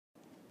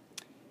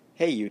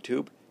Hey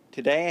YouTube,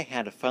 today I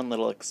had a fun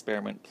little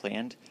experiment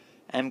planned.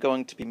 I'm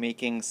going to be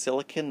making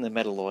silicon the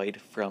metalloid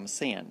from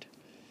sand.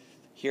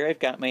 Here I've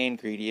got my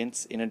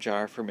ingredients in a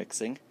jar for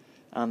mixing.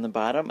 On the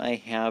bottom I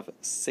have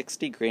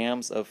 60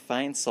 grams of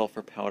fine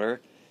sulfur powder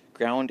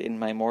ground in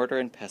my mortar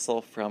and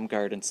pestle from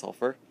garden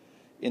sulfur.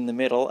 In the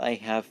middle I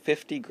have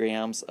 50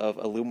 grams of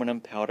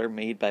aluminum powder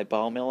made by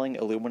ball milling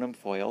aluminum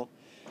foil.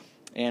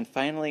 And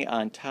finally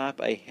on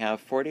top I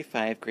have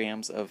 45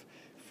 grams of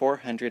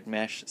 400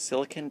 mesh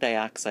silicon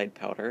dioxide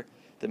powder,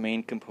 the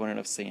main component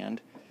of sand,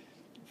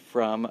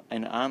 from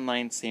an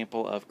online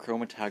sample of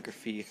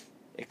chromatography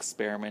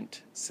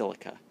experiment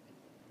silica.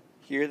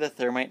 Here the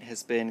thermite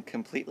has been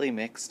completely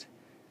mixed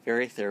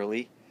very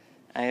thoroughly.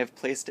 I have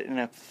placed it in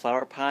a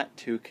flower pot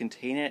to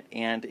contain it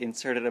and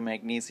inserted a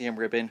magnesium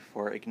ribbon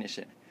for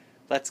ignition.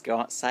 Let's go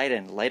outside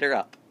and light her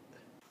up.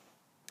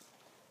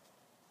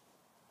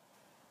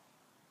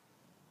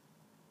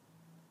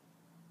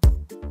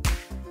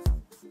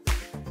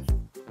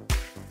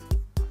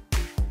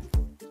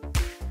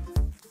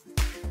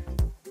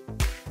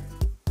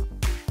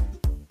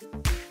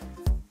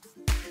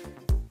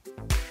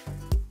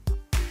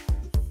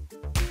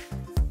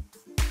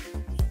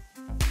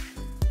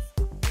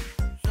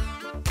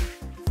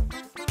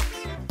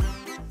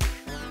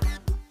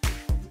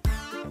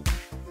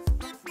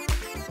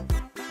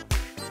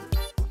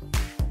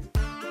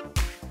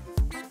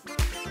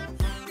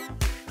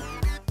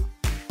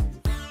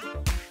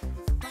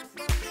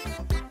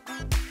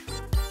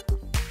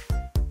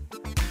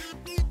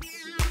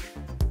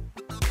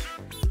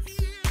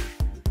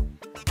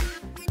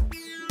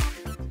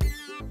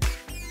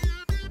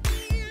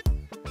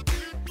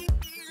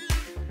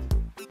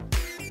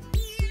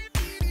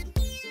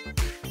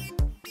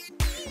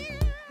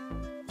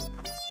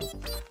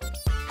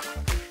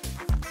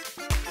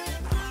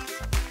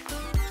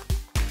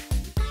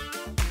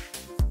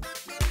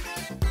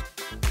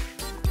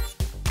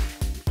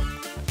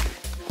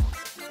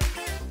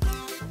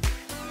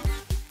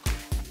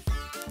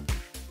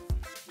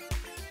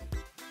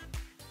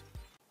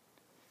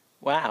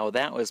 Wow,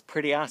 that was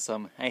pretty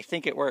awesome. I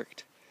think it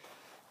worked.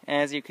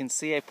 As you can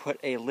see, I put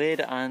a lid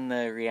on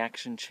the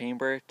reaction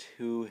chamber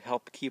to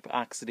help keep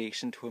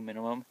oxidation to a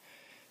minimum.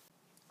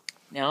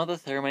 Now the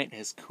thermite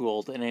has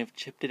cooled and I've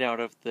chipped it out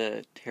of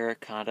the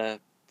terracotta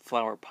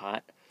flower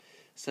pot.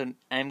 So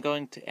I'm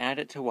going to add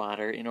it to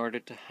water in order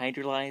to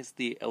hydrolyze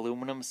the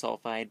aluminum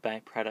sulfide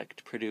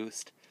byproduct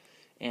produced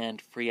and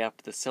free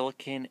up the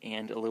silicon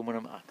and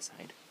aluminum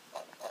oxide.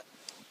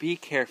 Be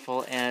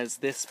careful, as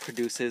this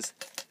produces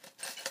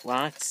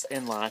lots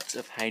and lots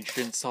of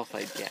hydrogen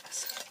sulfide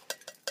gas.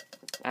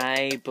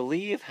 I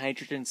believe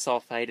hydrogen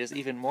sulfide is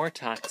even more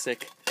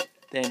toxic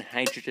than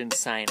hydrogen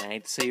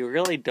cyanide, so you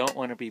really don't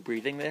want to be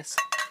breathing this.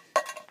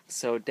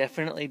 So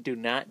definitely do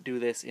not do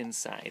this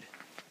inside.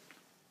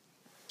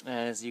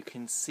 As you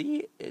can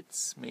see,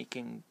 it's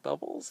making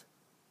bubbles.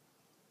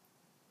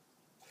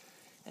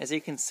 As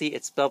you can see,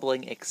 it's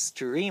bubbling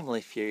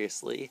extremely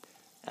furiously.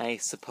 I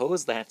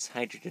suppose that's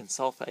hydrogen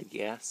sulfide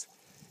gas.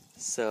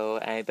 So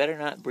I better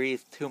not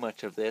breathe too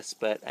much of this,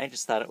 but I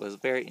just thought it was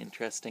very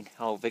interesting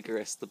how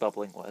vigorous the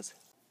bubbling was.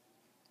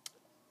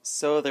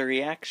 So the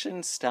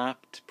reaction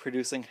stopped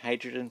producing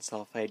hydrogen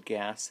sulfide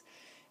gas,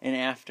 and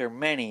after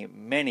many,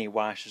 many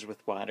washes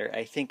with water,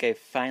 I think I've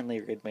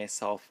finally rid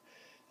myself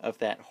of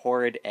that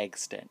horrid egg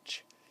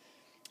stench.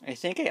 I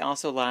think I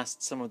also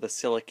lost some of the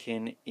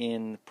silicon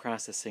in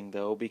processing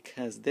though,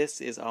 because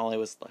this is all I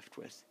was left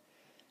with.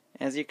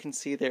 As you can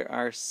see, there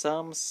are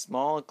some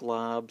small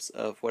globs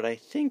of what I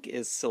think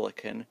is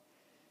silicon,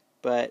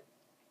 but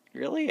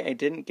really I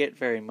didn't get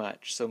very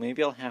much, so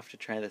maybe I'll have to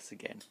try this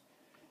again.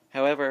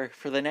 However,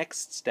 for the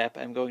next step,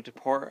 I'm going to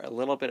pour a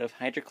little bit of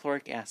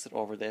hydrochloric acid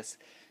over this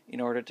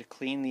in order to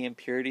clean the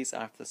impurities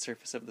off the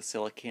surface of the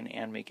silicon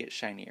and make it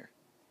shinier.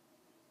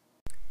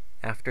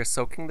 After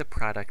soaking the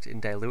product in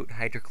dilute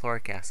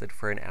hydrochloric acid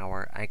for an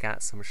hour, I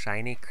got some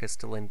shiny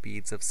crystalline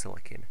beads of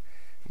silicon.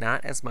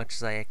 Not as much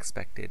as I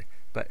expected,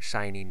 but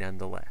shiny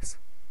nonetheless.